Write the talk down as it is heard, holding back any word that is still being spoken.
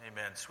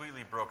Amen.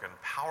 Sweetly Broken,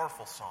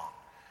 powerful song,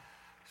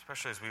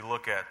 especially as we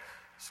look at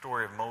the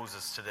story of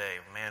Moses today,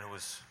 a man who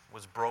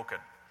was broken,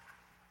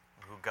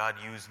 who God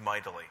used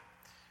mightily.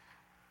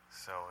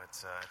 So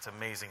it's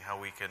amazing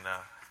how we can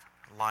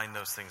line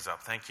those things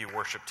up. Thank you,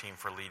 worship team,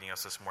 for leading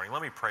us this morning.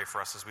 Let me pray for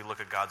us as we look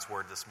at God's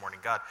word this morning.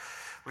 God,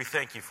 we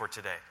thank you for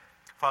today.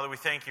 Father, we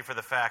thank you for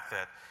the fact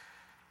that,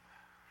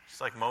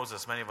 just like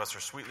Moses, many of us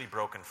are sweetly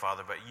broken,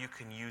 Father, but you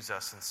can use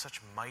us in such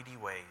mighty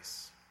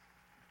ways.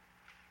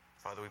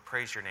 Father, we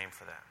praise your name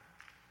for that.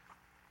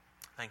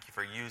 Thank you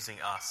for using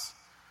us,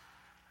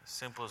 as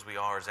simple as we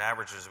are, as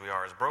average as we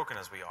are, as broken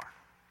as we are.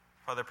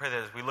 Father, I pray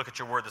that as we look at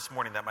your word this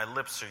morning, that my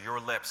lips are your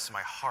lips,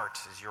 my heart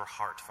is your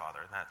heart, Father,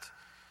 and that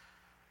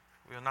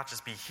we will not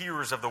just be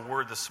hearers of the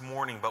word this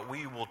morning, but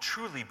we will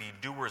truly be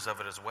doers of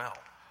it as well.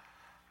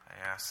 I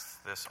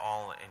ask this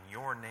all in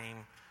your name,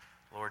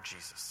 Lord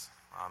Jesus.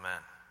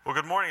 Amen. Well,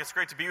 good morning. It's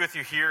great to be with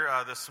you here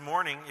this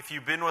morning. If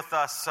you've been with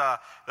us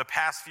the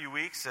past few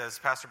weeks, as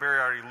Pastor Barry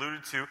already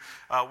alluded to,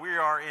 we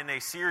are in a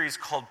series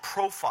called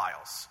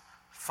Profiles,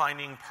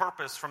 Finding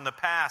Purpose from the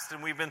Past.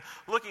 And we've been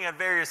looking at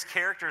various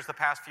characters the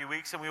past few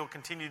weeks, and we will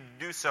continue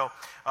to do so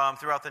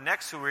throughout the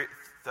next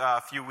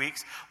few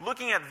weeks,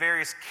 looking at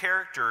various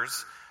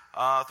characters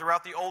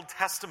throughout the Old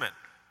Testament.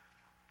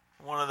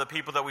 One of the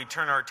people that we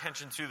turn our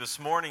attention to this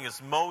morning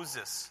is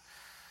Moses.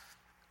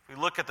 We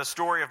look at the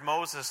story of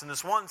Moses in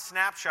this one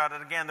snapshot,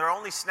 and again, there are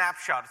only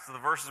snapshots of the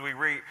verses we've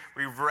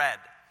read.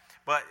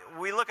 But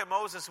we look at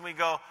Moses and we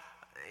go,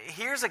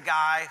 here's a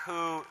guy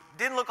who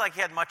didn't look like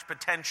he had much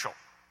potential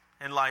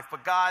in life,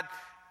 but God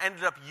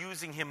ended up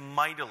using him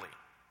mightily.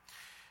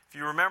 If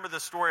you remember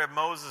the story of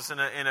Moses in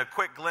a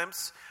quick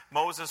glimpse,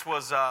 Moses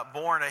was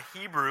born a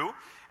Hebrew,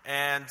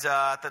 and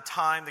at the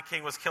time the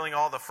king was killing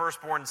all the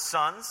firstborn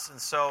sons. And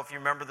so if you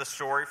remember the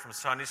story from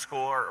Sunday school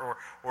or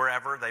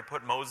wherever, they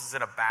put Moses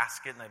in a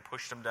basket and they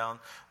pushed him down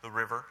the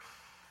river.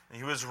 And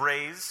he was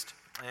raised,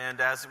 and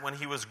when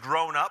he was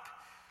grown up,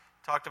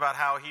 talked about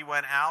how he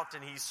went out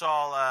and he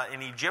saw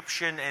an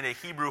Egyptian and a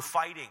Hebrew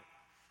fighting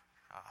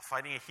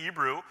a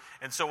Hebrew.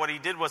 And so what he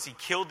did was he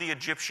killed the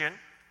Egyptian,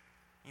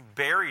 he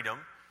buried him,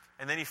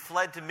 and then he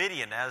fled to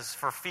Midian as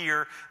for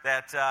fear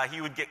that he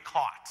would get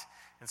caught.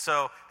 And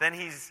so then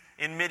he's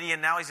in Midian,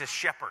 now he's a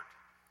shepherd.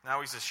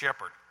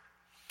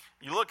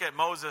 You look at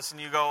Moses and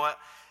you go,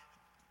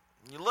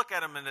 you look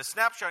at him in a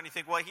snapshot and you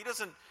think, well, he's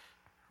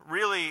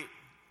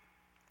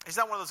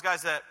not one of those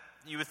guys that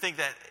you would think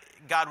that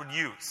God would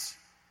use.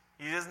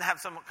 He doesn't have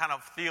some kind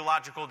of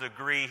theological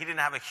degree. He didn't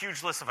have a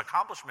huge list of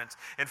accomplishments.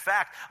 In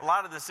fact, a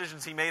lot of the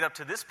decisions he made up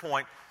to this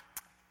point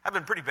have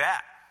been pretty bad.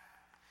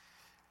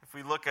 If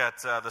we look at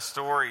the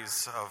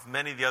stories of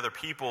many of the other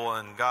people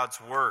in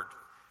God's Word,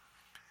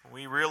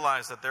 we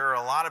realize that there are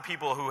a lot of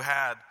people who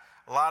had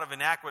a lot of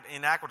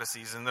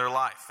inadequacies in their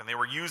life, and they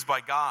were used by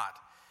God.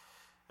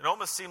 It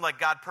almost seemed like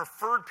God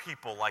preferred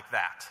people like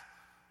that.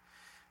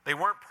 They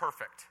weren't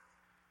perfect.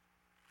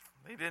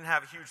 They didn't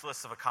have a huge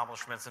list of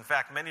accomplishments. In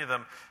fact, many of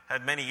them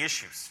had many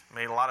issues,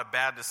 made a lot of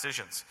bad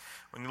decisions.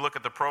 When you look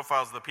at the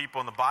profiles of the people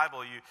in the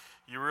Bible,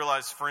 you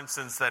realize, for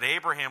instance, that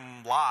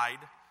Abraham lied.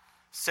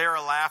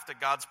 Sarah laughed at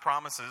God's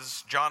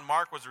promises. John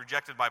Mark was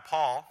rejected by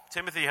Paul.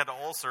 Timothy had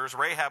ulcers.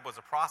 Rahab was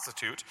a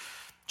prostitute.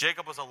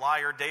 Jacob was a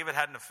liar. David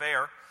had an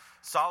affair.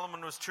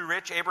 Solomon was too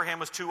rich. Abraham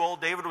was too old.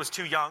 David was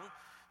too young.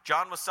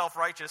 John was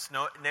self-righteous.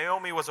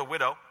 Naomi was a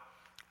widow.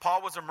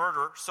 Paul was a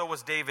murderer. So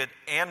was David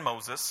and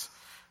Moses.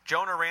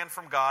 Jonah ran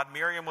from God.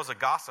 Miriam was a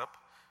gossip.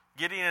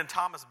 Gideon and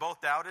Thomas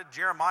both doubted.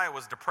 Jeremiah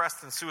was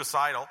depressed and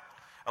suicidal.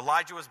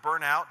 Elijah was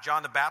burnt out.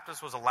 John the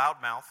Baptist was a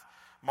loudmouth.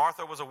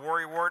 Martha was a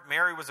worrywart.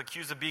 Mary was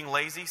accused of being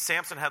lazy.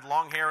 Samson had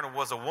long hair and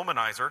was a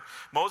womanizer.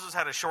 Moses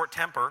had a short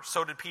temper.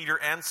 So did Peter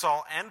and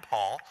Saul and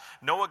Paul.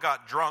 Noah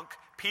got drunk.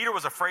 Peter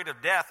was afraid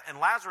of death. And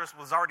Lazarus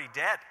was already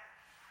dead.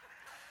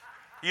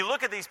 You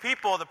look at these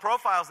people, the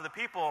profiles of the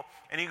people,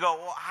 and you go,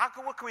 well,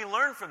 what can we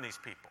learn from these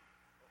people?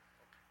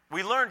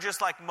 We learn,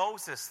 just like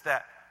Moses,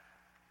 that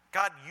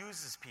God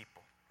uses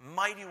people in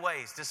mighty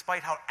ways,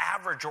 despite how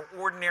average or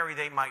ordinary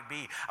they might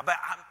be,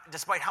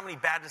 despite how many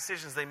bad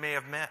decisions they may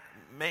have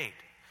made.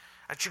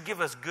 That should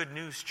give us good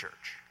news,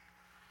 church.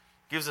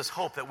 Gives us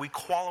hope that we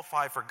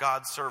qualify for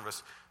God's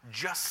service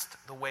just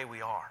the way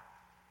we are.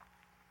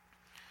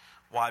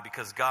 Why?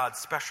 Because God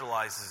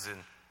specializes in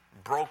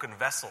broken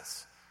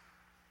vessels,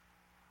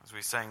 as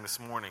we sang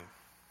this morning.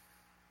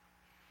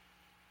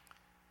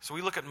 So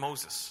we look at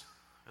Moses.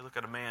 We look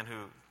at a man who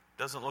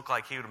doesn't look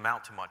like he would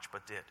amount to much,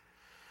 but did.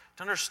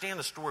 To understand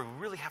the story,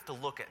 we really have to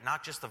look at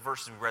not just the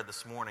verses we read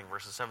this morning,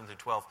 verses 7 through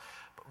 12,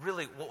 but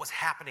really what was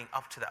happening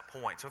up to that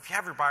point. So if you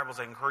have your Bibles,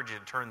 I encourage you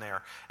to turn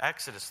there.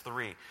 Exodus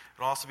 3.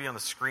 It'll also be on the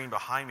screen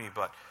behind me,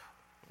 but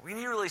we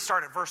need to really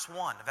start at verse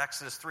 1 of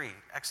Exodus 3.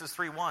 Exodus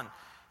 3:1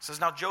 says,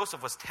 Now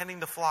Joseph was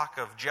tending the flock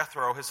of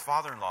Jethro, his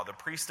father-in-law, the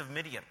priest of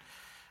Midian.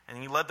 And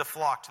he led the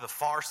flock to the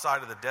far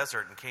side of the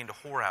desert and came to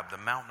Horeb, the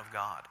mountain of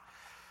God.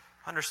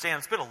 Understand,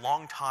 it's been a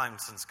long time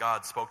since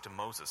God spoke to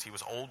Moses. He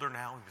was older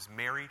now. He was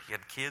married. He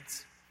had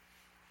kids.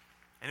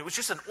 And it was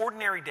just an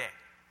ordinary day.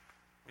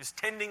 He was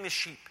tending the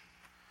sheep.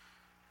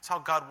 That's how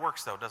God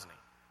works, though, doesn't he?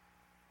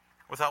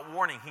 Without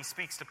warning, he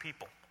speaks to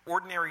people.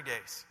 Ordinary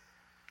days.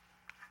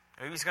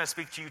 Maybe he's going to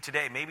speak to you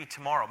today, maybe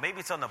tomorrow. Maybe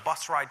it's on the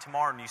bus ride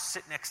tomorrow and you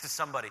sit next to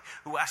somebody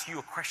who asks you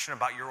a question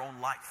about your own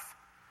life.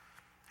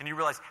 And you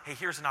realize, hey,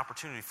 here's an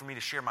opportunity for me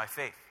to share my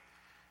faith.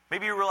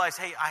 Maybe you realize,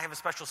 hey, I have a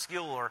special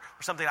skill or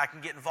something I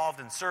can get involved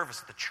in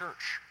service at the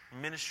church,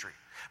 ministry.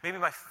 Maybe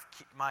my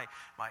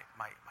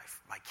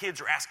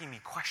kids are asking me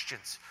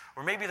questions.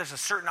 Or maybe there's a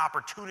certain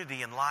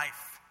opportunity in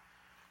life.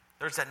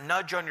 There's that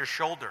nudge on your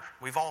shoulder.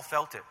 We've all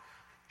felt it. You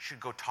should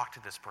go talk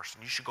to this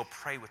person. You should go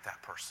pray with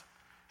that person.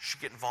 You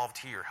should get involved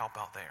here, help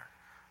out there.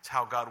 It's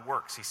how God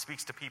works. He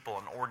speaks to people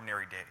on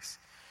ordinary days.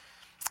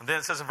 And then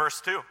it says in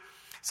verse 2, it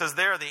says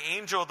there, the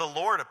angel of the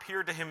Lord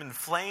appeared to him in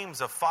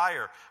flames of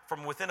fire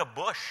from within a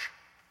bush,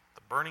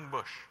 the burning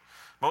bush.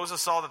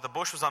 Moses saw that the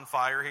bush was on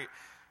fire. It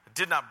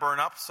did not burn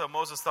up, so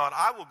Moses thought,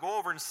 I will go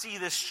over and see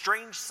this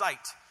strange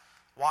sight,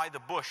 why the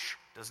bush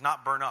does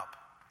not burn up.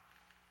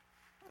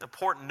 An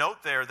important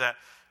note there that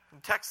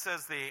the text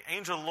says the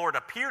angel of the Lord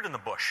appeared in the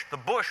bush. The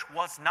bush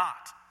was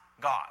not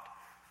God.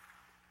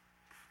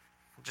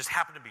 It just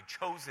happened to be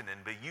chosen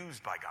and be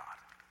used by God.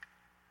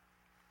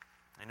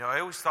 I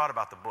always thought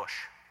about the bush.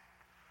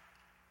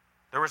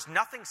 There was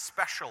nothing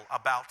special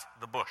about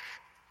the bush.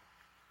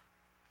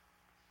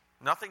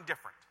 Nothing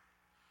different.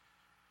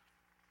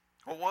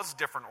 What was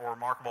different or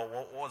remarkable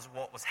was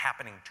what was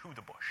happening to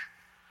the bush.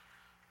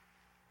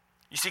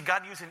 You see,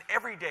 God used an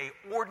everyday,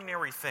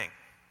 ordinary thing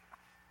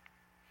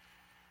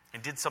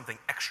and did something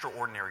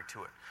extraordinary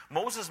to it.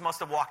 Moses must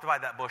have walked by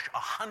that bush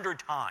 100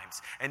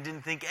 times and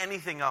didn't think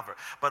anything of it.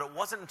 But it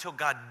wasn't until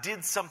God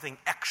did something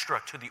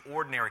extra to the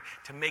ordinary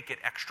to make it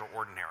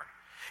extraordinary.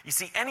 You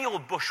see, any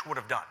old bush would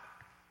have done.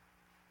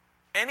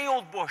 Any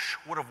old bush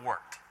would have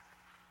worked.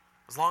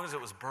 As long as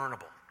it was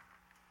burnable.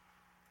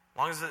 As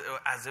long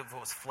as if it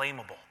was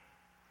flammable.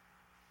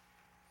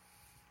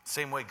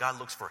 Same way God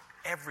looks for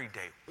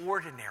everyday,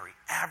 ordinary,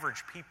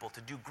 average people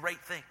to do great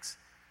things.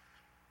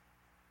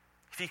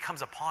 If he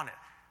comes upon it,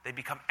 they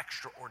become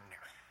extraordinary.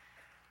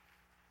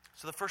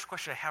 So the first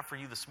question I have for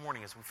you this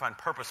morning as we find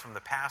purpose from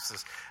the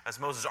past as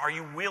Moses, are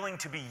you willing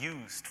to be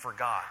used for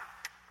God,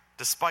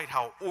 despite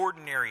how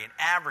ordinary and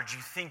average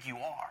you think you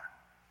are?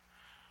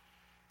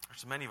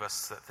 There's many of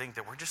us that think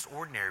that we're just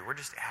ordinary, we're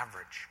just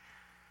average.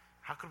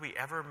 How could we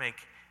ever make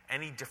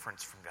any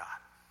difference from God?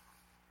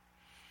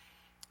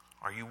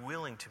 Are you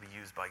willing to be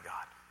used by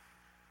God?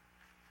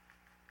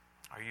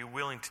 Are you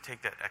willing to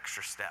take that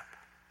extra step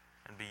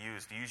and be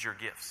used, to use your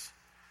gifts,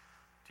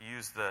 to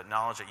use the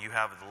knowledge that you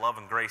have, the love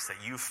and grace that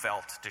you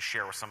felt to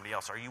share with somebody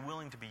else? Are you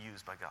willing to be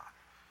used by God?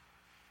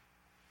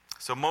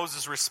 So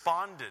Moses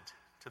responded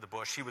to the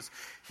bush.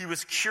 He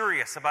was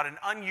curious about an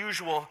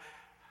unusual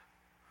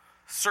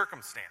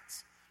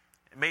circumstance.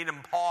 It made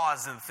him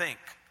pause and think.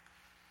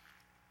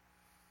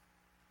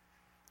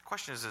 The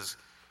question is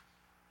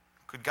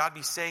could God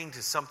be saying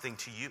something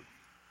to you?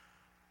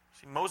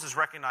 See, Moses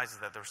recognizes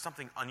that there was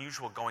something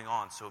unusual going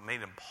on, so it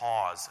made him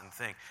pause and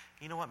think,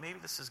 you know what, maybe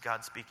this is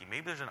God speaking.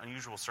 Maybe there's an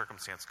unusual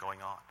circumstance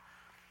going on.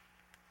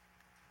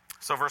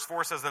 So verse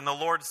 4 says, Then the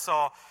Lord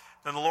saw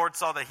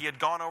that he had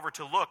gone over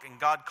to look, and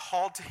God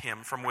called to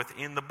him from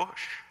within the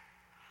bush,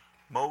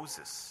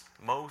 Moses,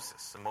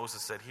 Moses. And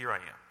Moses said, Here I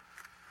am.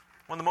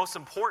 One of the most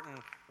important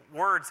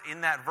words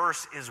in that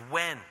verse is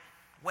when.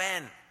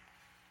 When. It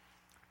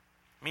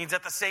means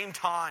at the same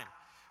time.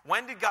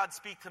 When did God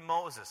speak to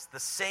Moses? The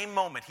same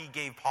moment he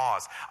gave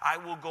pause. I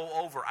will go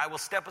over. I will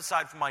step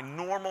aside from my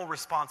normal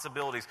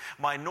responsibilities,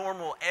 my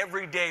normal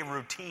everyday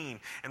routine,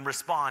 and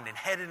respond and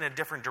head in a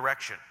different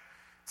direction.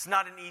 It's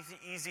not an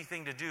easy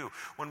thing to do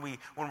when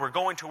we're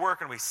going to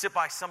work and we sit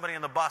by somebody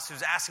on the bus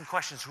who's asking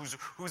questions,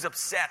 who's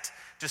upset.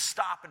 Just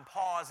stop and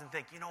pause and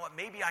think, you know what,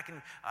 maybe I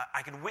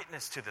can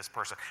witness to this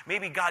person.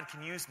 Maybe God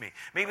can use me.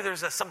 Maybe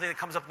there's something that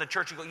comes up in the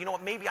church. You go, you know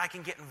what, maybe I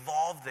can get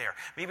involved there.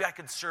 Maybe I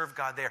can serve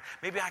God there.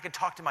 Maybe I can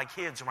talk to my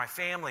kids or my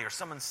family or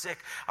someone sick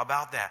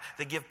about that.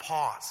 They give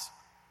pause.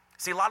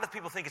 See, a lot of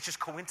people think it's just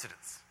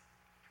coincidence.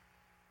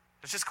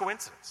 It's just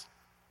coincidence.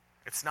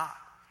 It's not.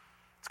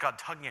 It's God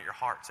tugging at your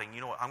heart, saying, you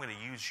know what, I'm going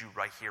to use you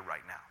right here,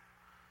 right now.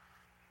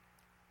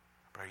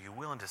 But are you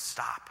willing to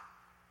stop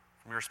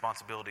from your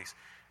responsibilities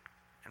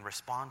and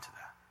respond to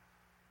that?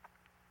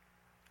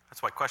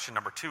 That's why question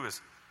number 2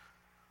 is,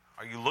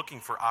 are you looking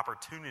for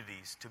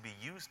opportunities to be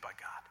used by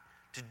God,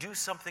 to do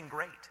something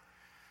great?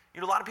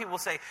 You know, a lot of people will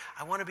say,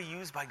 I want to be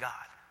used by God.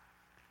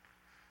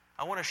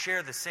 I want to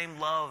share the same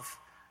love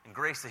and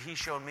grace that he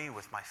showed me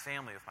with my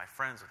family, with my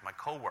friends, with my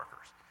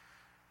coworkers.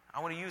 I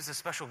want to use the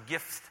special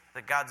gift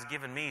that God's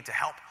given me to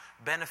help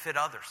benefit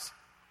others.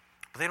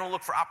 But they don't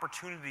look for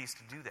opportunities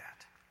to do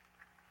that.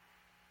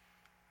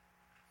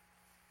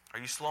 Are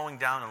you slowing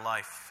down in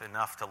life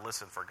enough to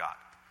listen for God,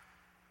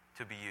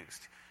 to be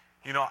used?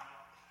 You know,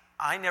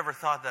 I never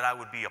thought that I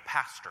would be a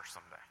pastor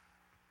someday.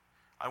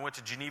 I went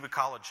to Geneva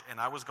College and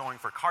I was going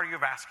for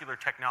cardiovascular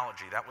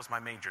technology. That was my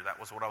major. That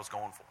was what I was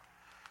going for.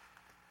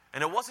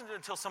 And it wasn't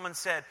until someone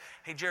said,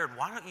 hey, Jared,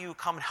 why don't you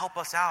come and help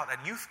us out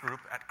at youth group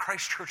at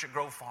Christ Church at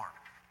Grove Farm?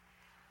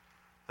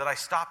 that I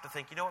stopped to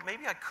think, you know what,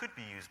 maybe I could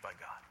be used by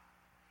God.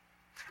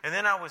 And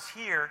then I was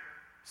here,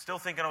 still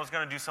thinking I was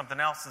going to do something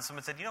else, and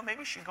someone said, you know, maybe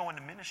you should go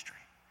into ministry.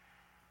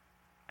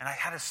 And I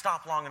had to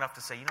stop long enough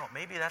to say, you know what,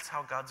 maybe that's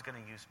how God's going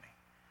to use me.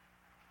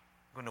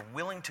 I'm going to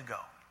willing to go.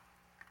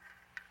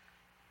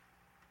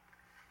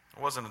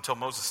 It wasn't until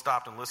Moses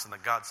stopped and listened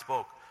that God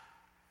spoke.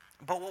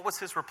 But what was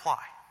his reply?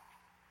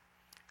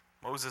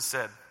 Moses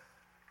said,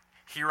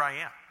 here I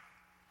am.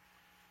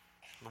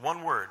 The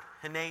one word,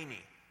 Hineni,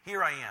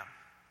 here I am.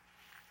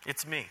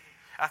 It's me.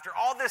 After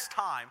all this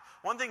time,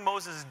 one thing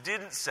Moses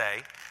didn't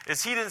say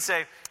is he didn't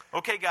say,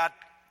 okay, God,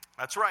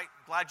 that's right.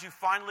 Glad you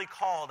finally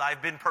called.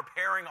 I've been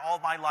preparing all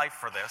my life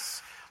for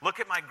this.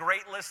 Look at my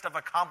great list of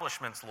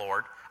accomplishments,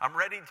 Lord. I'm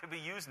ready to be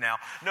used now.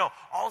 No,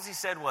 all he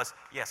said was,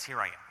 yes, here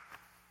I am.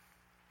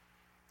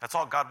 That's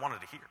all God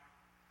wanted to hear.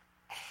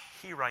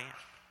 Here I am.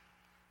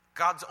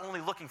 God's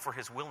only looking for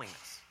his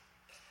willingness.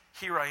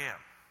 Here I am.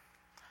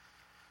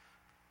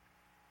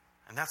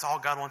 And that's all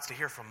God wants to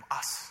hear from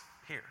us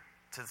here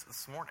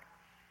this morning.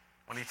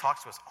 When he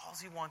talks to us, all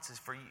he wants is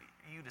for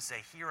you to say,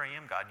 here I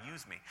am, God,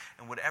 use me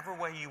in whatever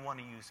way you want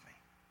to use me.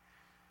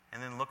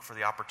 And then look for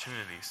the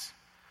opportunities.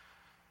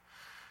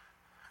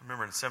 I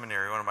remember in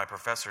seminary, one of my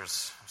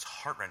professors, it was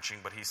heart-wrenching,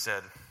 but he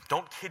said,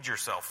 don't kid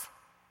yourself.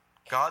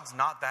 God's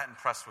not that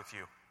impressed with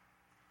you.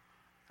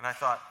 And I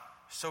thought,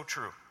 so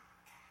true.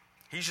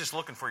 He's just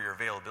looking for your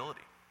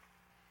availability.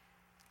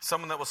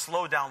 Someone that will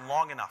slow down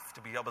long enough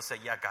to be able to say,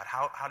 yeah, God,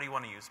 how do you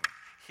want to use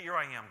me? Here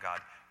I am, God.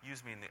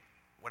 Use me in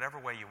whatever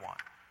way you want.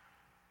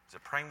 Is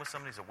it praying with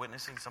somebody? Is it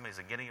witnessing somebody? Is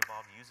it getting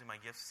involved, using my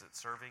gifts? Is it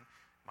serving?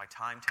 My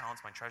time,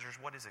 talents, my treasures?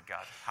 What is it,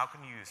 God? How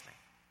can you use me?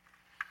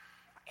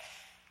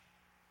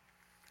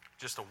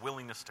 Just a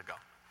willingness to go.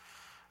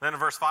 Then in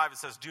verse 5 it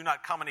says, do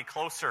not come any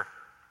closer.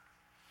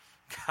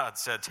 God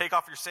said, take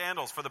off your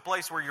sandals, for the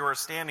place where you are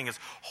standing is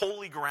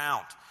holy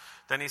ground.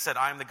 Then he said,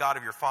 I am the God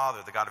of your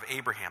father, the God of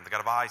Abraham, the God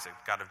of Isaac,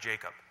 the God of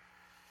Jacob.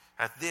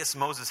 At this,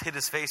 Moses hid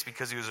his face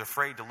because he was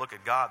afraid to look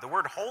at God. The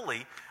word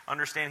holy,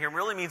 understand here,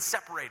 really means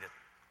separated.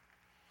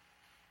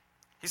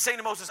 He's saying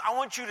to Moses, I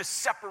want you to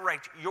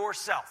separate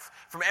yourself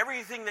from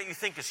everything that you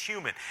think is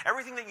human,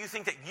 everything that you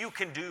think that you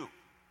can do.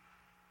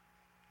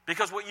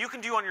 Because what you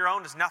can do on your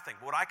own is nothing.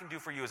 But what I can do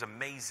for you is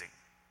amazing.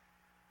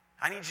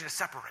 I need you to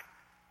separate.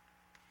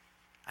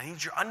 I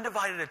need your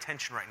undivided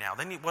attention right now.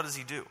 Then what does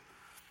he do?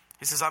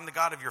 He says, I'm the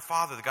God of your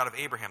father, the God of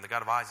Abraham, the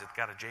God of Isaac, the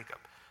God of Jacob.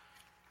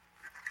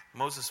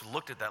 Moses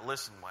looked at that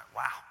list and went,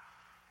 wow,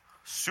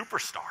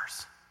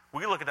 superstars.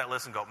 We look at that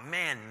list and go,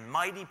 man,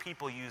 mighty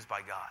people used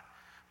by God.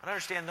 But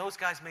understand, those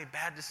guys made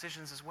bad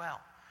decisions as well.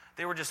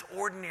 They were just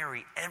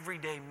ordinary,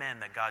 everyday men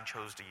that God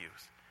chose to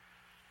use.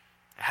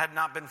 It had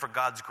not been for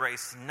God's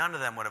grace, none of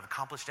them would have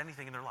accomplished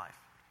anything in their life.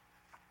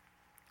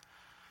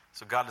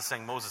 So God is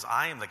saying, Moses,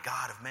 I am the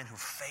God of men who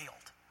failed.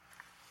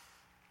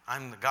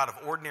 I'm the God of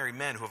ordinary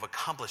men who have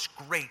accomplished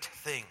great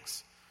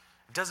things.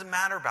 It doesn't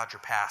matter about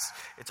your past.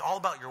 It's all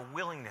about your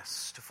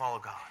willingness to follow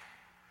God.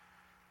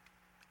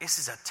 This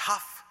is a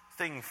tough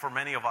thing for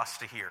many of us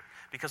to hear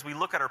because we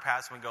look at our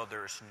past and we go,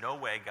 there's no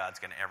way God's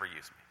going to ever use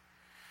me.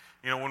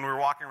 You know, when we were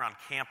walking around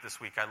camp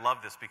this week, I love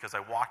this because I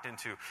walked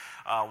into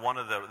one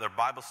of their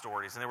Bible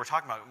stories and they were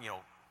talking about, you know,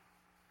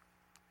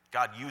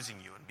 God using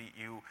you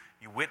and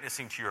you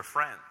witnessing to your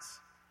friends.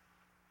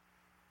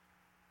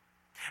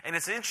 And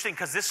it's interesting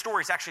because this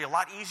story is actually a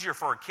lot easier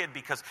for a kid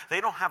because they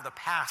don't have the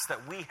past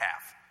that we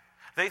have.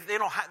 They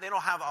don't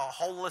have a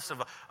whole list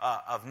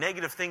of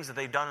negative things that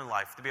they've done in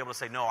life to be able to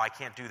say, no, I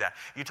can't do that.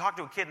 You talk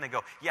to a kid and they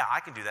go, yeah,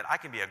 I can do that. I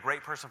can be a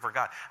great person for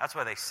God. That's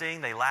why they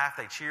sing, they laugh,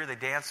 they cheer, they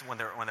dance when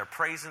they're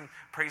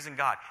praising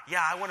God.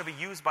 Yeah, I want to be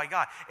used by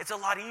God. It's a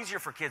lot easier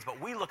for kids,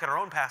 but we look at our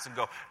own past and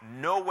go,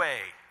 no way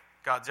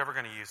God's ever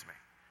going to use me.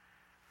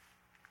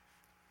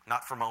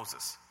 Not for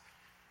Moses.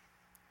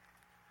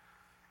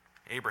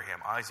 Abraham,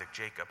 Isaac,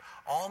 Jacob,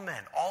 all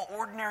men, all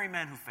ordinary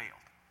men who failed.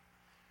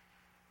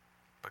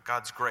 But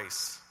God's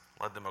grace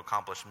led them to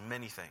accomplish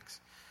many things.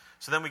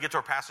 So then we get to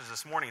our passage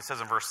this morning. It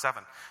says in verse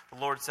 7, the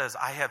Lord says,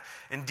 I have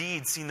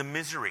indeed seen the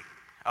misery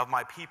of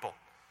my people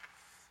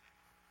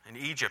in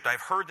Egypt. I've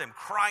heard them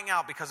crying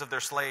out because of their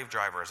slave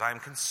drivers. I am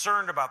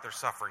concerned about their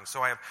suffering.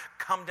 So I have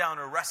come down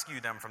to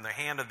rescue them from the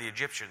hand of the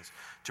Egyptians,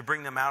 to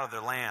bring them out of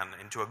their land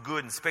into a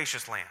good and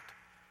spacious land.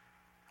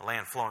 A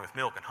land flowing with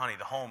milk and honey,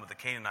 the home of the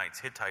Canaanites,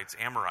 Hittites,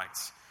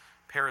 Amorites,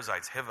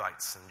 Perizzites,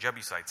 Hivites, and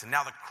Jebusites. And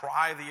now the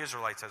cry of the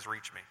Israelites has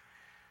reached me,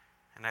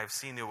 and I have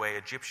seen the way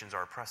Egyptians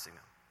are oppressing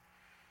them.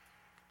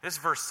 This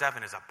verse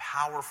 7 is a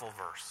powerful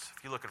verse,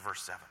 if you look at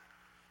verse 7.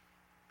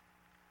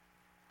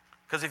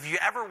 Because if you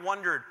ever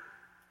wondered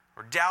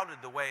or doubted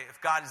the way, if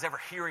God is ever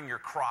hearing your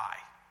cry,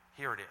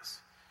 here it is.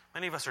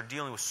 Many of us are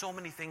dealing with so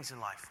many things in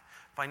life.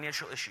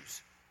 Financial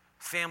issues,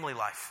 family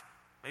life.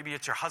 Maybe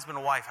it's your husband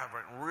and wife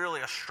having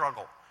really a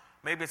struggle.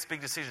 Maybe it's big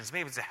decisions.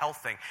 Maybe it's a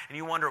health thing. And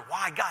you wonder,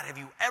 why, God, have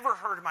you ever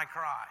heard my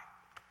cry?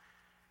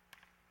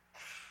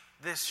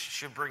 This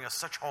should bring us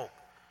such hope.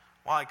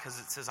 Why? Because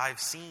it says,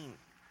 I've seen,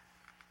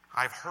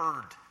 I've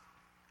heard,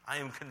 I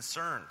am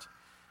concerned.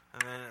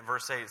 And then in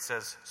verse 8 it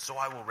says, so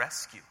I will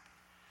rescue.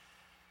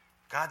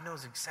 God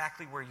knows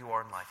exactly where you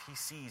are in life. He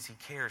sees, He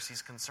cares,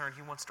 He's concerned.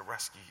 He wants to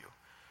rescue you.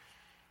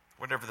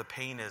 Whatever the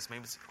pain is,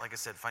 maybe it's, like I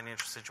said,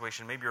 financial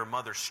situation. Maybe you're a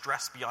mother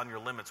stressed beyond your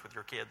limits with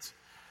your kids.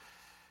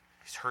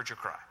 He's heard your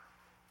cry.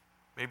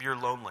 Maybe you're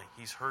lonely.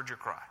 He's heard your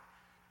cry.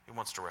 He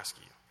wants to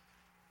rescue you.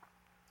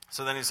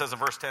 So then he says in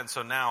verse 10,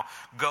 so now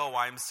go,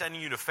 I am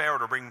sending you to Pharaoh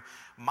to bring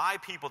my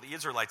people, the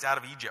Israelites, out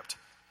of Egypt.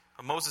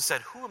 But Moses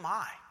said, who am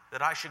I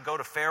that I should go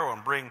to Pharaoh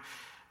and bring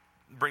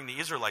the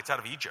Israelites out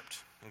of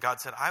Egypt? And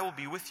God said, I will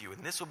be with you,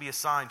 and this will be a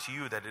sign to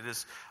you that it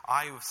is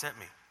I who have sent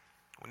me.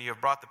 When you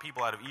have brought the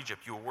people out of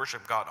Egypt, you will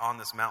worship God on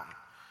this mountain.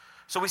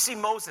 So we see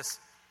Moses.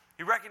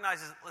 He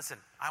recognizes, listen,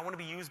 I want to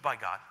be used by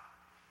God.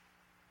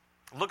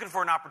 Looking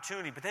for an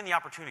opportunity, but then the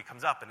opportunity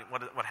comes up, and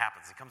what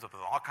happens? He comes up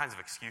with all kinds of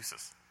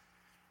excuses.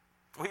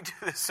 We do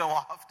this so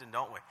often,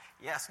 don't we?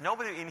 Yes,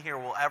 nobody in here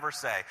will ever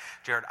say,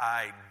 Jared,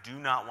 I do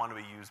not want to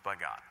be used by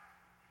God.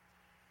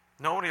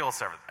 Nobody will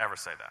ever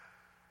say that.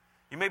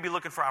 You may be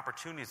looking for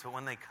opportunities, but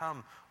when they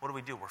come,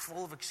 what do? We're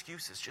full of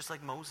excuses, just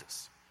like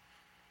Moses.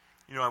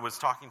 You know, I was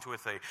talking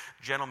with a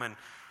gentleman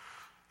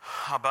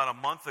about a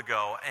month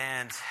ago,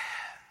 and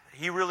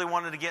he really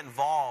wanted to get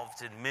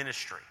involved in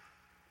ministry.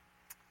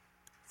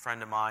 A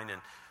friend of mine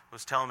and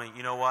was telling me,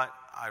 you know what,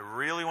 I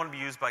really want to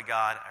be used by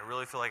God. I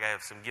really feel like I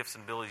have some gifts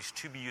and abilities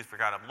to be used for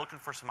God. I'm looking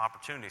for some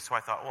opportunities. So I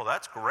thought, well,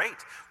 that's great.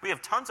 We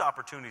have tons of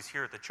opportunities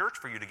here at the church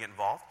for you to get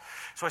involved.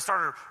 So I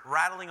started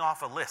rattling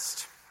off a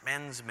list.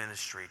 Men's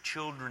ministry,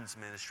 children's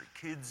ministry,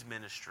 kids'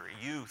 ministry,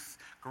 youth,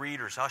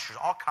 greeters, ushers,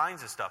 all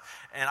kinds of stuff.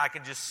 And I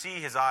could just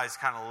see his eyes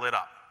kind of lit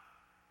up.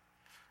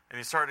 And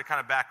he started to kind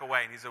of back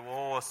away. And he said,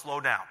 whoa, slow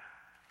down.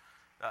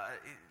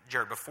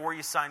 Jared, before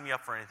you sign me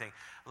up for anything,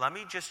 let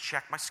me just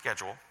check my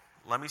schedule.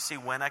 Let me see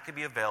when I could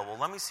be available.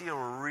 Let me see what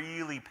I'm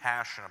really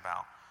passionate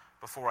about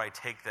before I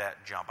take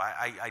that jump.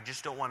 I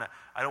just don't want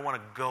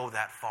to go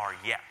that far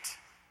yet.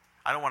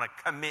 I don't want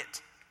to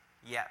commit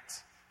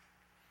yet.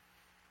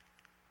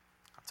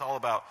 It's all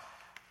about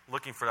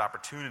looking for the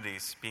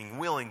opportunities, being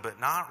willing, but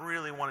not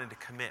really wanting to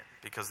commit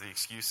because of the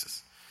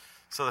excuses.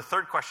 So the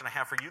third question I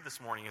have for you this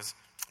morning is,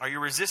 are you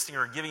resisting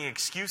or giving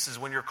excuses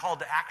when you're called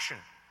to action?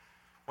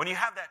 When you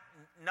have that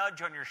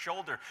nudge on your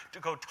shoulder to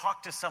go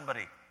talk to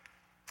somebody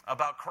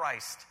about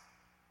Christ,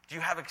 do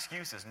you have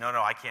excuses? No,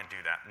 I can't do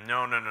that.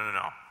 No.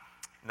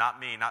 Not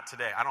me, not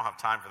today. I don't have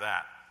time for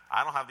that.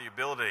 I don't have the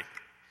ability.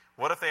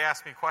 What if they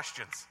ask me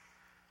questions?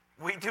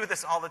 We do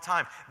this all the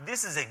time.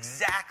 This is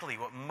exactly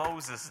what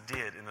Moses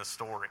did in the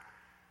story.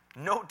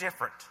 No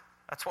different.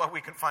 That's why we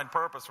can find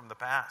purpose from the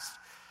past.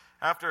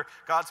 After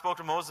God spoke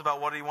to Moses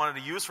about what he wanted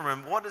to use from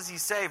him, what does he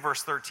say?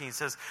 Verse 13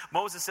 says,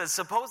 Moses says,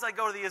 suppose I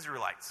go to the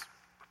Israelites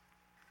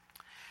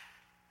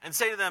and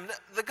say to them,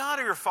 the God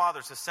of your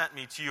fathers has sent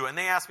me to you. And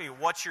they ask me,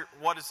 what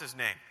is his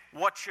name?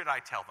 What should I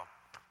tell them?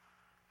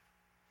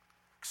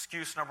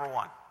 Excuse number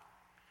one.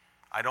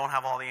 I don't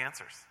have all the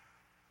answers.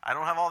 I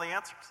don't have all the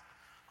answers.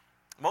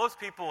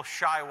 Most people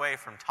shy away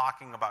from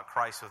talking about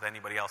Christ with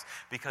anybody else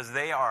because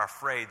they are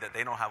afraid that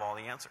they don't have all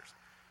the answers.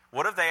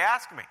 What if they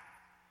ask me?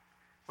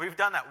 We've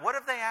done that. What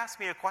if they ask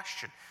me a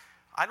question?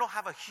 I don't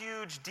have a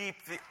huge, deep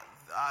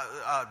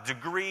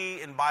degree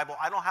in Bible.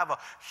 I don't have a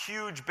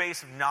huge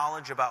base of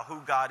knowledge about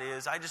who God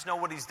is. I just know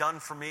what he's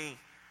done for me.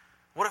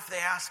 What if they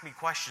ask me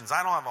questions?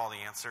 I don't have all the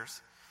answers.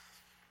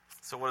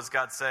 So what does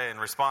God say in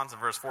response in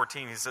verse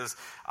 14? He says,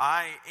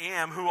 I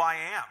am who I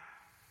am.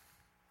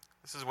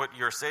 This is what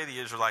you're saying to the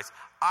Israelites.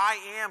 I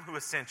am who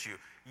has sent you,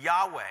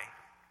 Yahweh.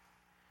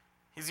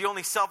 He's the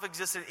only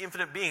self-existent,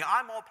 infinite being.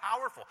 I'm all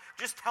powerful.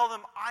 Just tell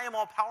them I am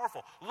all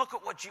powerful. Look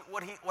at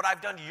what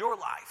I've done to your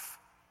life.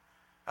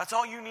 That's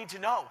all you need to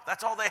know.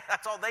 That's all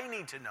they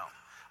need to know.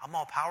 I'm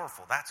all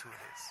powerful. That's who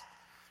it is.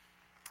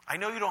 I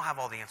know you don't have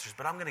all the answers,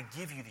 but I'm going to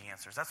give you the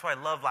answers. That's why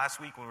I love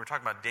last week when we were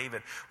talking about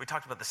David, we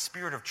talked about the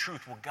Spirit of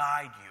truth will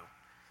guide you.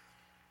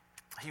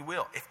 He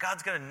will. If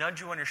God's going to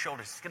nudge you on your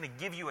shoulders, he's going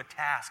to give you a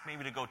task,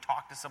 maybe to go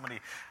talk to somebody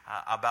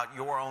about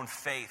your own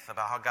faith,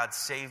 about how God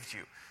saved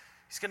you.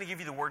 He's going to give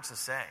you the words to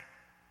say.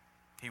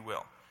 He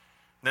will.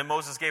 Then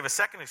Moses gave a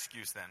second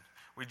excuse then.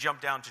 We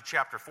jump down to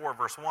chapter 4,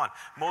 verse 1.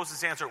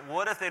 Moses answered,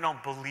 what if they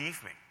don't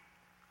believe me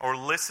or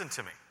listen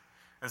to me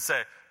and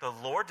say, the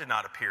Lord did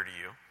not appear to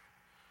you?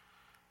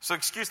 So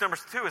excuse number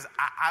 2 is,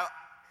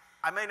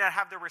 I may not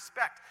have their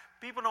respect.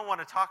 People don't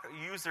want to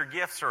use their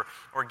gifts or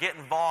get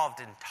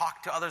involved and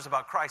talk to others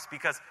about Christ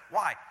because,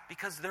 why?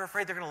 Because they're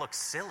afraid they're going to look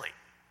silly.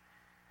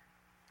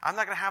 I'm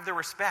not going to have their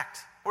respect.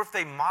 What if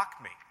they mock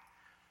me?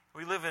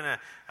 We live in a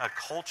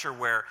culture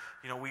where,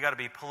 we got to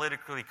be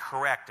politically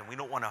correct and we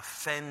don't want to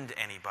offend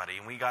anybody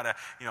and we got to,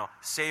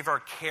 save our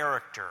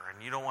character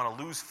and you don't want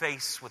to lose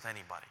face with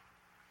anybody.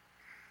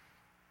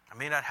 I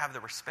may not have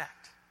the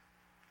respect.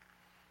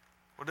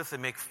 What if they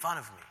make fun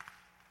of me,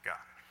 God?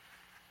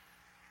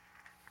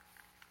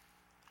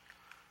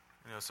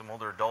 Some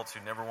older adults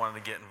who never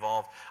wanted to get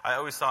involved. I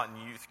always thought in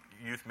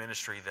youth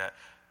ministry that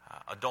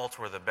adults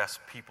were the best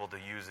people to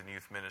use in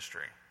youth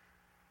ministry.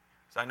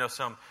 So I know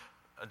some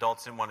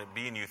adults didn't want to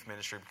be in youth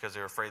ministry because they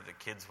were afraid that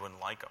kids wouldn't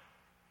like them.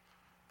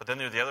 But then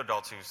there are the other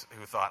adults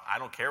who thought, I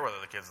don't care whether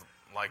the kids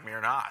like me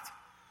or not.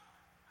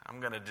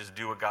 I'm going to just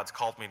do what God's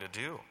called me to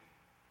do.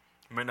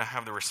 I'm going to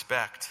have the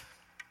respect.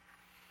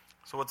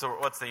 So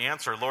what's the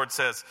answer? Lord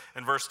says,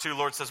 in verse 2,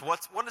 Lord says,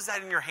 what is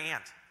that in your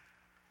hand?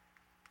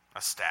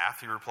 A staff,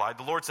 he replied.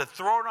 The Lord said,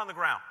 throw it on the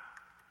ground.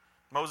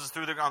 Moses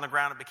threw it on the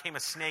ground. It became a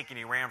snake, and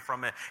he ran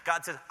from it.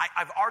 God says,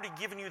 I've already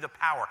given you the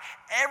power.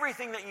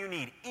 Everything that you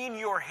need in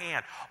your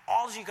hand.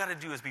 All you got to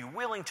do is be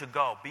willing to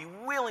go. Be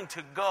willing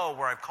to go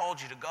where I've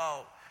called you to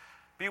go.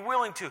 Be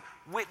willing to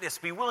witness.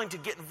 Be willing to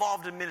get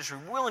involved in ministry.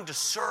 Willing to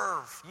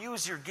serve.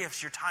 Use your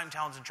gifts, your time,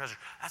 talents, and treasure.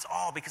 That's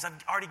all, because I've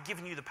already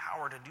given you the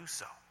power to do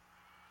so.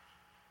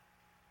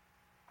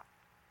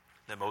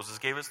 Then Moses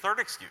gave his third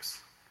excuse.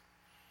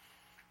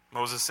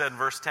 Moses said in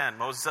verse 10,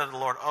 Moses said to the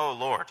Lord, "Oh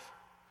Lord,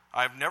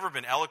 I have never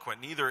been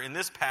eloquent, neither in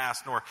this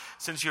past nor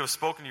since you have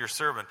spoken to your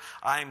servant.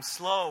 I am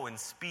slow in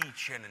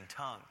speech and in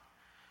tongue."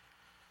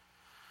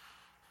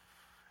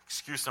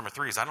 Excuse number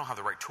 3 is, I don't have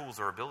the right tools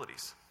or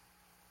abilities.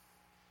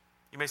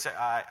 You may say,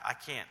 I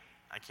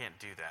can't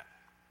do that.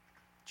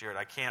 Jared,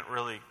 I can't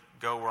really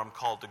go where I'm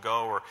called to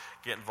go or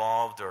get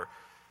involved or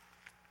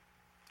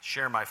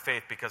share my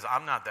faith because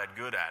I'm not that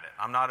good at it.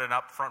 I'm not an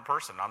upfront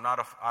person. I'm not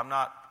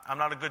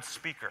a good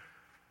speaker.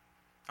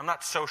 I'm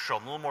not social.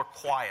 I'm a little more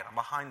quiet. I'm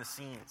behind the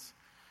scenes.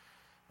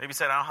 Maybe you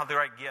said, I don't have the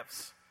right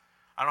gifts.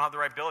 I don't have the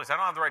right abilities. I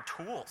don't have the right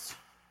tools.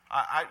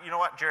 You know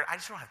what, Jared? I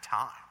just don't have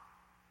time.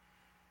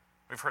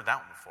 We've heard that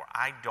one before.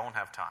 I don't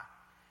have time.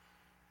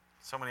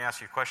 Somebody asks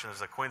you a question,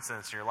 there's a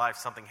coincidence in your life,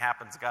 something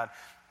happens, God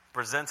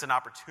presents an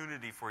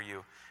opportunity for you,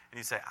 and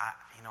you say,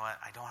 you know what,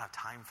 I don't have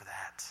time for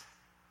that.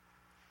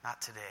 Not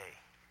today.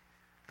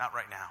 Not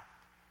right now.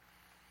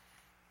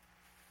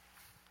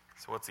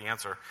 So what's the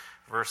answer?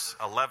 Verse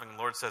 11, the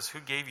Lord says, who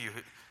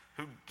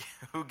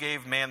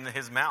gave man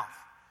his mouth?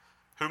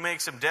 Who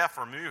makes him deaf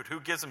or mute? Who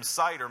gives him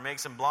sight or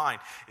makes him blind?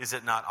 Is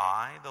it not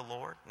I, the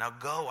Lord? Now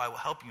go, I will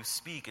help you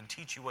speak and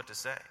teach you what to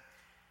say.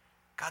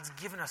 God's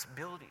given us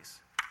abilities.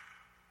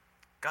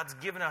 God's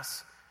given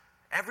us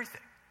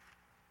everything.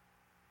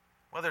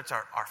 Whether it's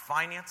our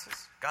finances,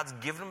 God's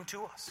given them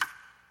to us.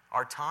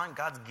 Our time,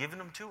 God's given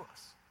them to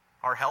us.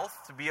 Our health,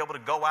 to be able to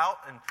go out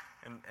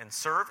and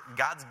serve,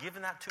 God's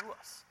given that to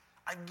us.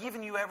 I've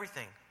given you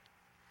everything,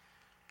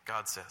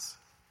 God says.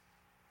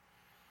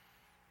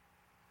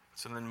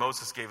 So then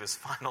Moses gave his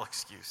final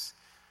excuse,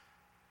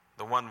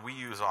 the one we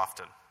use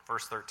often,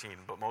 verse 13.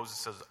 But Moses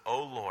says,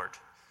 "Oh Lord,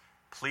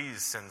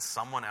 please send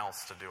someone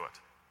else to do it."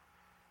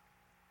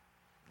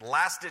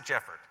 Last-ditch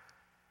effort.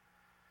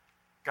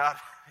 God,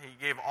 he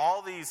gave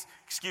all these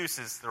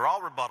excuses. They're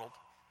all rebutted.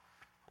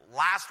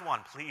 Last one,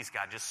 please,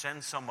 God, just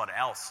send someone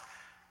else.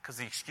 Because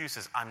the excuse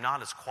is, I'm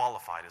not as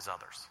qualified as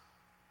others.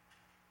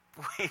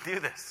 We do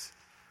this.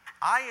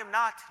 I am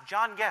not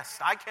John Guest.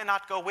 I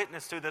cannot go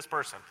witness to this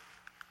person.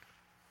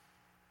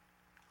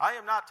 I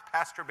am not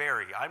Pastor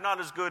Barry. I'm not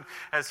as good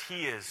as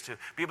he is to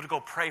be able to go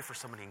pray for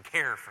somebody and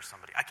care for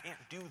somebody. I can't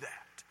do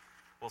that,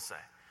 we'll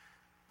say.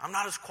 I'm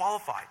not as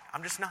qualified.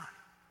 I'm just not.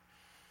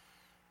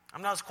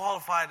 I'm not as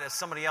qualified as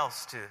somebody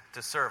else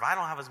to serve. I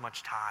don't have as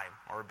much time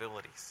or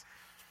abilities.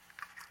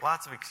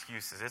 Lots of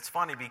excuses. It's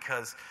funny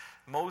because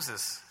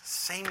Moses,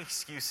 same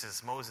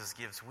excuses Moses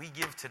gives, we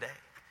give today.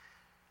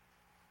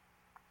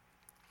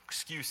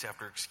 Excuse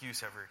after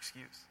excuse after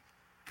excuse.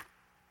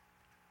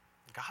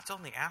 God's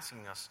only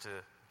asking us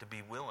to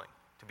be willing,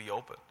 to be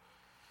open.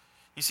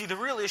 You see, the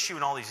real issue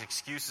in all these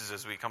excuses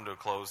as we come to a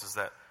close is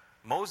that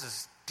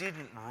Moses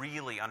didn't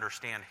really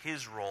understand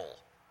his role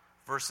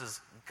versus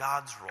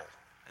God's role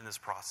in this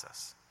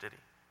process, did he?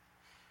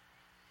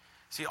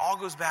 See, it all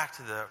goes back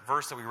to the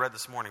verse that we read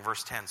this morning,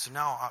 verse 10. So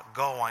now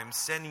go, I'm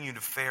sending you to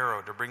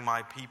Pharaoh to bring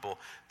my people,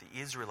 the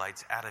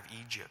Israelites, out of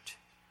Egypt.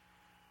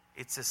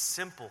 It's a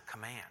simple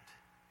command.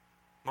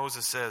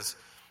 Moses says,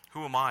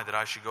 who am I that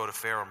I should go to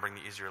Pharaoh and bring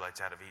the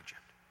Israelites out of Egypt?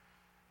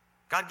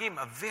 God gave him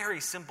a very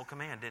simple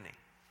command, didn't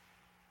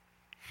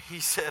he? He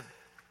said,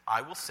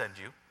 I will send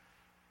you,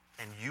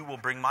 and you will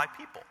bring my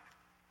people.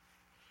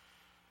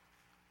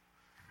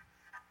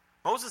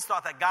 Moses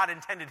thought that God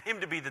intended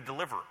him to be the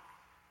deliverer.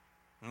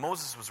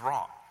 Moses was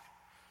wrong.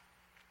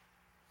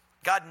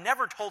 God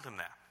never told him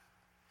that.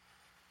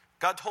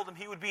 God told him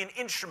he would be an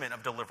instrument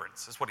of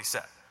deliverance, is what he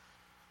said.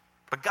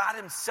 But God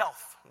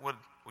himself would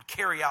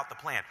carry out the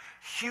plan.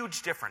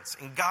 Huge difference.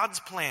 In God's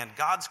plan,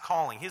 God's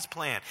calling, his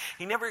plan,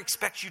 he never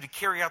expects you to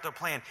carry out the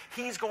plan.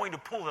 He's going to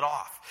pull it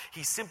off.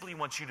 He simply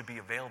wants you to be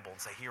available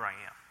and say, here I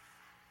am.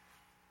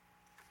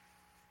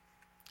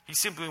 He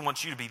simply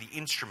wants you to be the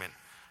instrument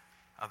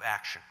of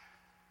action.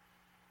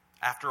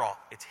 After all,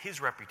 it's his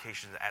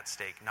reputation at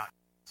stake, not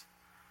yours.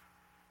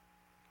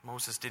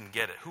 Moses didn't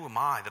get it. Who am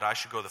I that I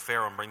should go to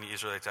Pharaoh and bring the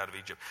Israelites out of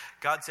Egypt?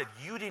 God said,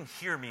 you didn't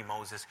hear me,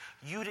 Moses.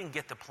 You didn't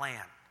get the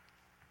plan.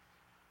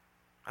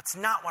 That's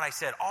not what I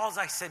said. All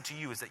I said to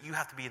you is that you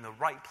have to be in the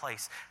right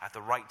place at the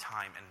right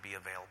time and be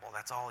available.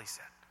 That's all he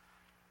said.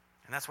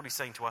 And that's what he's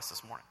saying to us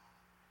this morning.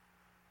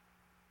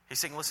 He's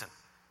saying, listen,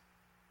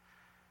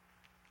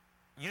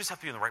 you just have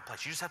to be in the right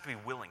place. You just have to be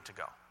willing to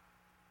go.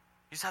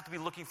 You just have to be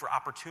looking for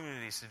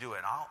opportunities to do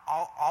it.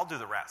 I'll do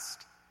the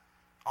rest.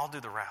 I'll do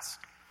the rest.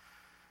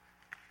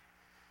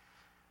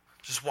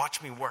 Just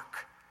watch me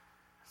work.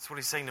 That's what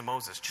he's saying to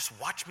Moses. Just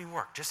watch me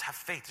work. Just have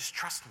faith. Just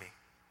trust me.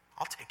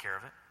 I'll take care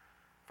of it.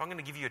 If I'm going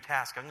to give you a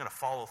task, I'm going to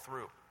follow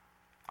through.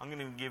 I'm going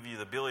to give you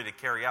the ability to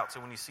carry out. So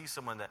when you see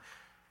someone that,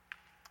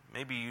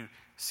 maybe you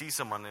see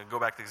someone, and go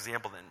back to the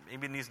example, that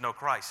maybe needs to know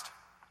Christ,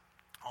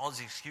 all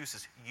these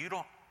excuses, you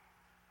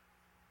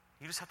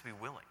just have to be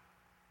willing.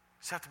 You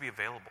just have to be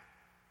available.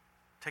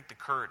 Take the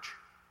courage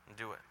and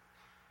do it.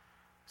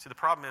 See, the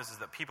problem is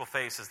that people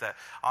face is that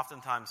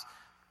oftentimes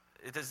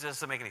it just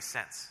doesn't make any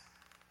sense.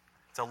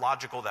 It's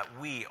illogical that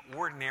we,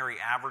 ordinary,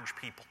 average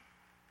people,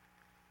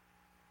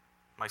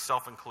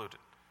 myself included,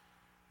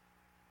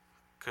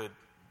 could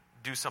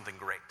do something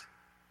great.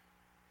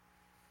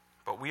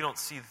 But we don't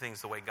see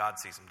things the way God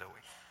sees them, do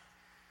we?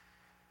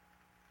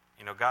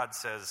 You know, God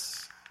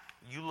says,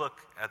 you look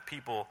at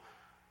people,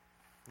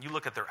 you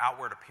look at their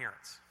outward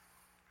appearance,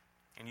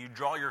 and you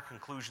draw your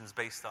conclusions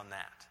based on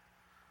that.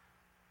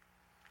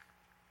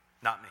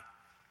 Not me.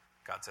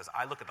 God says,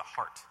 I look at the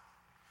heart.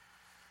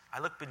 I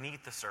look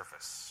beneath the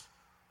surface.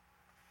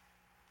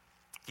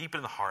 Deep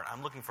in the heart,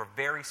 I'm looking for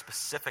very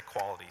specific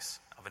qualities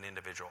of an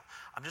individual.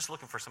 I'm just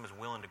looking for someone who's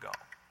willing to go.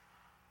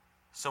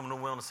 Someone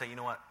who's willing to say, you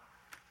know what?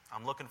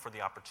 I'm looking for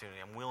the opportunity.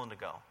 I'm willing to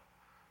go.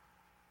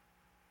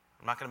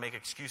 I'm not going to make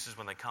excuses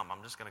when they come.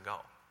 I'm just going to go.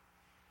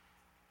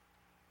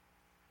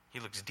 He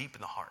looks deep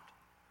in the heart.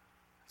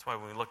 That's why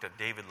when we looked at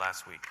David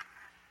last week,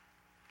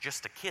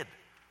 just a kid.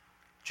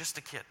 Just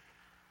a kid.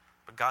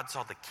 But God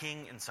saw the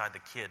king inside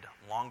the kid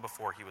long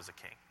before he was a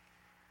king.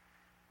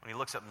 When he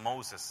looks at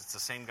Moses, it's the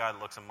same God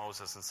that looks at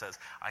Moses and says,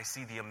 I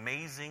see the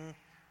amazing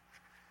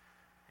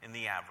in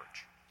the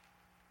average.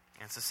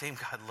 And it's the same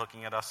God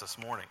looking at us this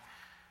morning.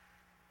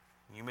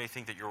 You may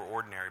think that you're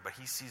ordinary, but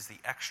he sees the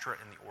extra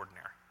in the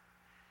ordinary.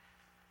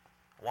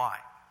 Why?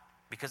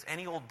 Because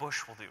any old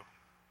bush will do,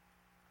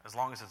 as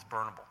long as it's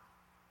burnable,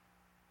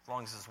 as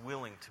long as it's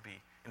willing to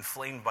be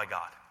inflamed by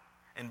God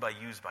and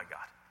used by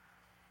God.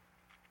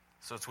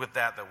 So it's with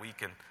that we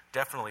can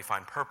definitely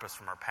find purpose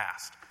from our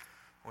past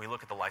when we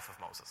look at the life of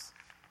Moses.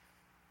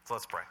 So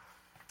let's pray.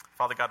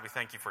 Father God, we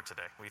thank you for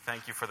today. We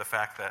thank you for the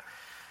fact that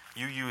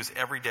you use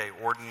everyday,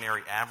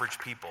 ordinary, average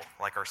people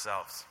like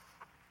ourselves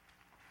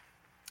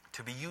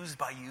to be used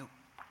by you.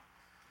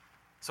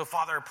 So,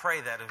 Father, I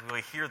pray that as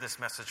we hear this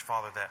message,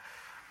 Father, that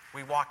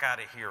we walk out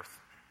of here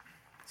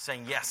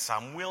saying, yes,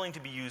 I'm willing to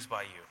be used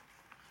by you.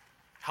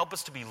 Help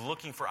us to be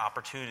looking for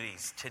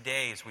opportunities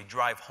today as we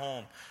drive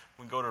home,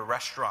 we go to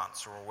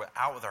restaurants, or we're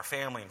out with our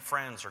family and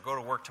friends, or go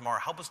to work tomorrow.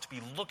 Help us to be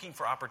looking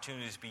for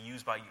opportunities to be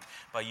used by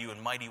you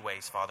in mighty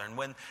ways, Father. And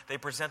when they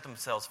present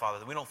themselves, Father,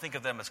 that we don't think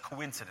of them as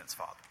coincidence,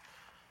 Father,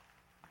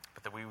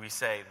 but that we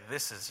say,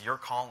 this is your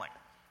calling.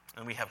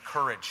 And we have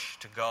courage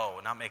to go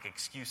and not make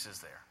excuses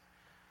there.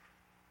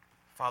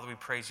 Father, we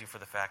praise you for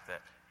the fact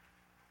that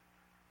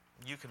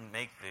you can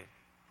make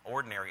the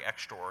ordinary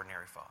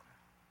extraordinary, Father.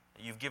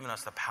 That you've given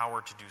us the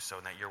power to do so,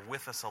 and that you're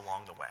with us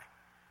along the way.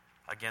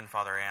 Again,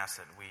 Father, I ask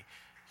that we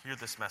hear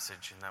this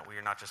message and that we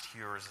are not just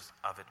hearers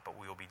of it, but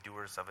we will be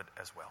doers of it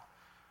as well.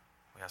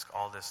 We ask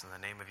all this in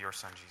the name of your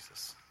Son,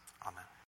 Jesus. Amen.